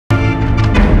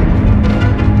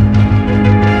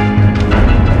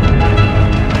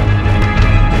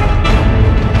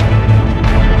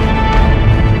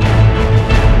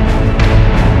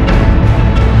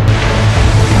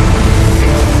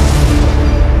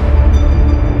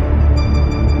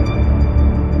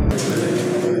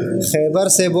خیبر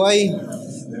صاحب وایي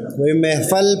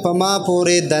محفل په ما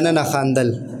پورې دننه خاندل،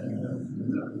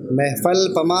 محفل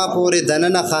په ما پورې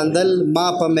دننه خاندل، ما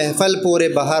په محفل پورې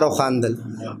بهر خاندل.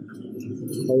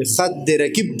 خط د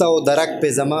رکیب ته او درک په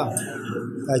زما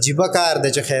عجیبه کار دی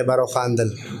چې خیبر خاندل.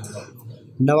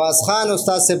 نواز خان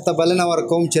استاد صاحب ته بلنه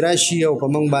ورکوم چې راشي او په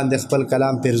موږ باندې خپل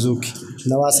کلام پیرزو کړي.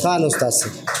 نواز خان استاد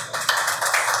صاحب.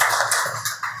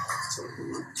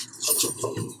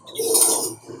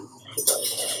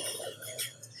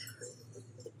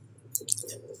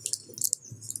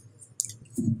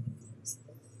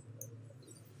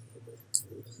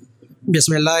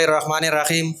 بسم الله الرحمن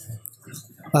الرحیم.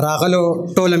 راغلو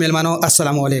ټول میلمانو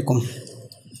السلام علیکم.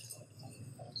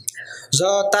 زه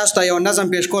تاسو ته یو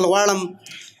نظم پیش کول غواړم،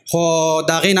 خو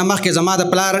د هغې نه مخکې زما د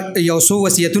پلار یو څو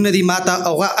وصیتونه دي ماته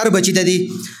او هغه بچي ته دي،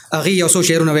 هغې یو څو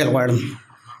شعرونه ویل غواړم.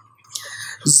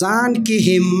 ځان کې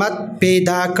همت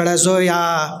پیدا کړه زویا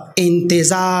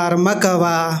انتظار مه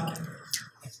کوه،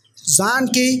 ځان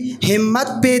کې همت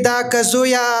پیدا کړه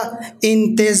زویا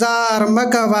انتظار مه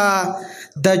کوه،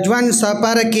 د ژوند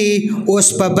سفر کې اوس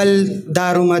په بل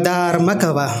دارومدار مه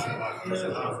کوه.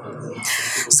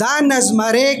 ځان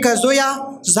ازمرې که زویا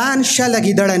ځان شله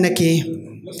ګیدړه نه کې،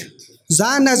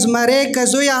 ځان ازمرې که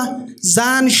زویا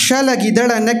ځان شله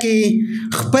ګیدړه نه کې،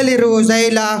 خپلې روزۍ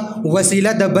له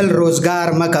وسیله د بل روزګار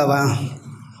مه کوه.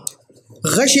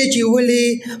 غشې چې ولې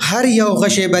هر یو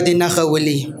غشې به دې نښه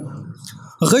ولي،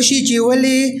 غشې چې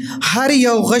ولې هر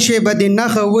یو غشې به دې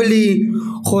نښه ولي،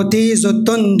 خو تیزو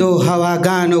تندو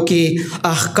هواګانو کې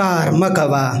احکار مه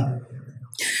کوه.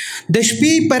 د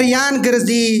شپې پریان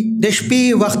ګرځي د شپې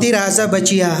وختي راځه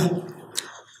بچیا،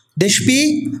 د شپې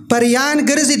پریان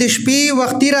ګرځي د شپې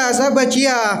وختي راځه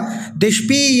بچیا، د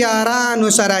شپې یارانو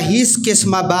سره هیڅ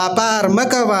قسمه باپار مه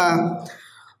کوه.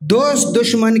 دوست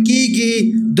دشمن کیږي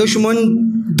دشمن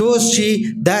دوست شي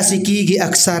داسې کیږي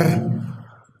اکثر،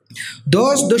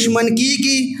 دوست دشمن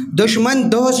کیږي دشمن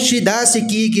دوست شي داسې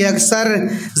کیږي اکثر،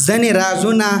 ځنې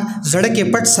رازونه زړه کې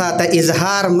پټ ساته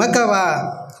اظهار مه کوه.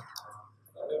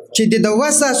 چې د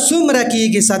وسه څومره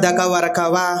کیږي صدقه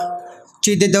ورکوه،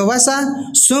 چې د وسه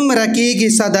څومره کیږي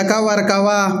صدقه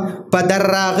ورکوه، په در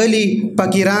راغلي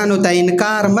فقیرانو ته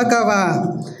انکار مه کوه.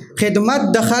 خدمت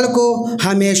د خلکو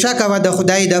همیشه کوه د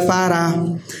خدای دپاره،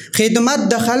 خدمت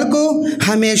د خلکو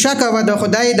همیشه کوه د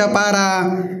خدای دپاره،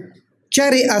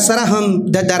 چرې اسره هم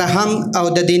د درهم او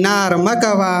د دینار مه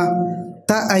کوه.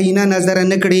 ته آینه نظر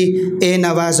نه کړي ای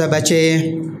نوازه بچې،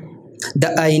 د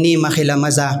آینې مخې له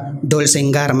مزه ډول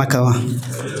سنګار مه کوه.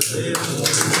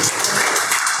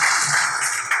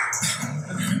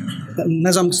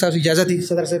 نظم ستاسو اجازه دي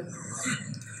صدر صاحب.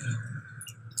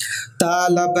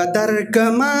 طالب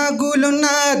درکما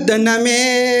ګلونه د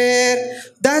نمیر،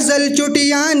 دا زل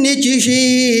چټیانې چې شي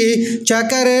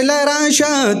چکر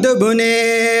لراشه د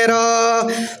بنیرا،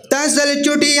 دا زل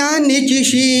چټیانې چې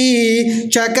شي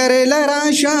چکر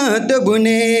لراشه د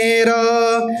بنیرا.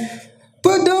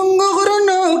 په دنګو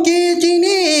غرونو کې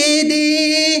چینې دي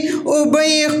اوبه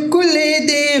یې ښکلې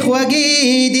دي خوږې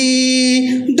دي،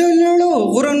 د لوړو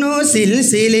غرونو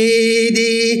سلسلې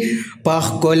دي، په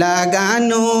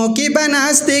ښکلاګانو کې به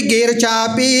ناستې ګیر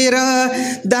چاپېر،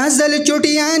 دا ځل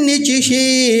چوټیانې چې شي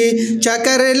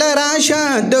چکر له راشه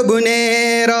د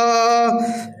بنیرا.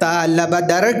 طالب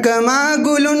درکما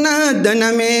ګلونه د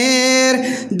نمیر،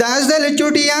 دا ځل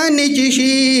چوټیانې چې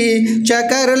شي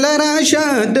چکر له راشه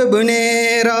د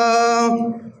بنیرا.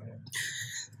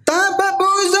 تا به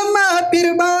بوزما پیر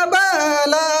بابا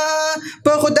لا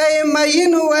په خدای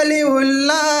مین ولی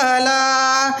الله لا،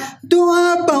 دعا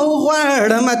په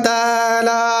غواړم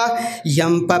تعالی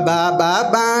یم په بابا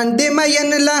باندې مین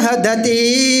له د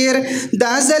تیر،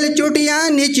 دا ځل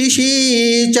چوټیانې چې شي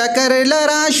چکر له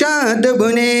راشه د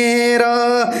بنیرا.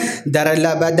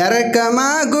 درله به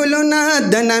درکما ګلونه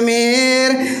د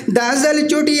نمیر، دا ځل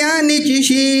چوټیانې چې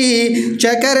شي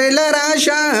چکر له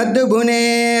راشه د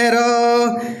بنیرا.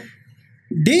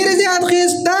 ډیر زیات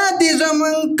ښایسته دي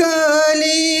زمونږ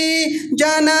کلي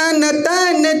جانان تا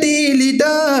نه دي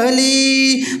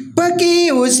لیدلي، پکې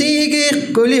اوسېږي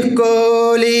ښکلي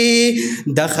ښکلي،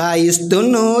 د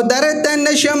ښایستونو درته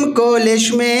نشم کولی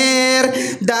شمېر،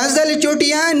 دا ځل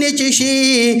چوټیانې چې شي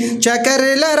چکر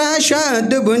له راشه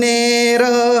د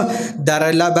بنیرا.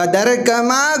 درله به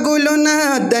درکما ګلونه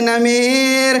د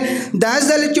نمیر، دا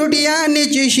ځل چوټیانې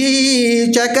چې شي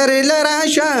چکر له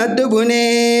راشه د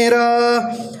بنیرا.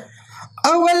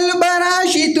 اول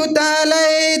براشي تو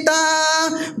تالیتا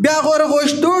بیا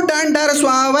غورغوشتو ډنډر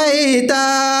سواویتا،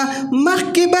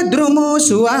 مخکې بدرمو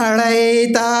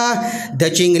سواړیتا، د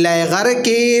چنګلای غر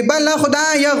کې بل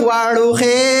خدای غواړو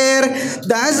خیر،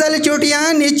 دا زل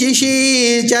چټیانې چې شي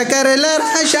چکر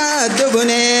لراشه د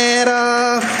بنیرا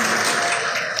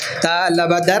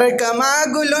طالب درکما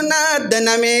ګلونه د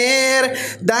نمیر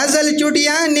دا زل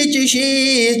چټیانې چې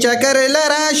شي چکر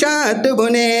لراشه د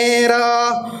بنیرا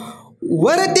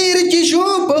ورتیر چې شو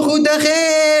په خود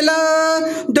خیلا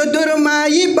د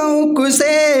درمایي پاو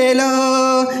کوسیلا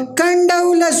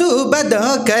کنډو لسو بد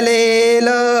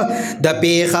کلیلا د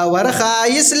پیښور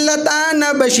خایس لتان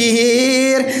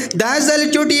بشیر دا زل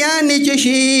چټیانې چې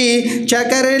شي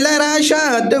چکر لراشه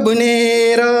د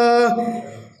بنیرا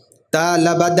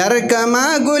طالب درکما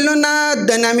ګلونه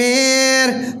د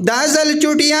نمیر دا زل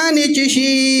چټیانې چې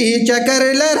شي چکر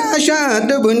لراشه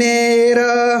د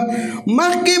بنیرا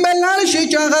مخکې به لاړ شي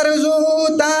چغرزو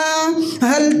ته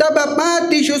هلته به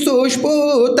پاتې شو څو شپو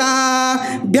ته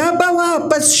بیا به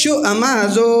واپس شو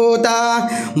امازو ته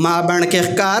ما بڼ کې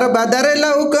ښکار به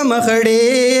درلو که مخ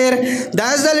ډېر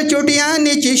دا زل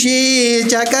چټیانې چې شي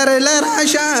چکر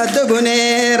لراشه د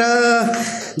بنیرا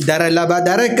درلبه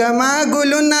درکما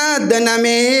ګلونه د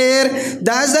نمیر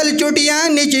دا زل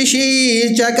چټیانې چې شي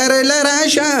چکر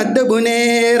لراشه د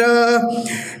بنیرا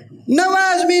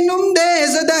نواز می نوم دې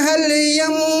زه د حل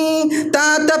یم تا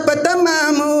ته په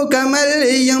تمامو کمل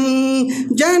یم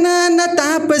جانانه تا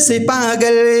پسې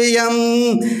پاگل یم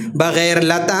بغیر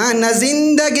لتا نه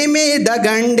زندګي مې د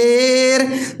ګنډیر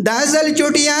دا زل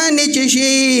چټیانې چې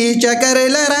شي چکر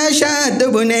لراشه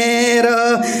د بنیرا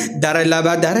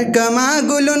درلبه درکما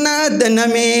ګلونه د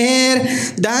نمیر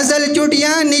دا زل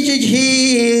چټیانې چې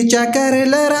شي چکر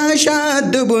لراشه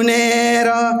د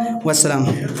بنیرا.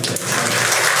 والسلام.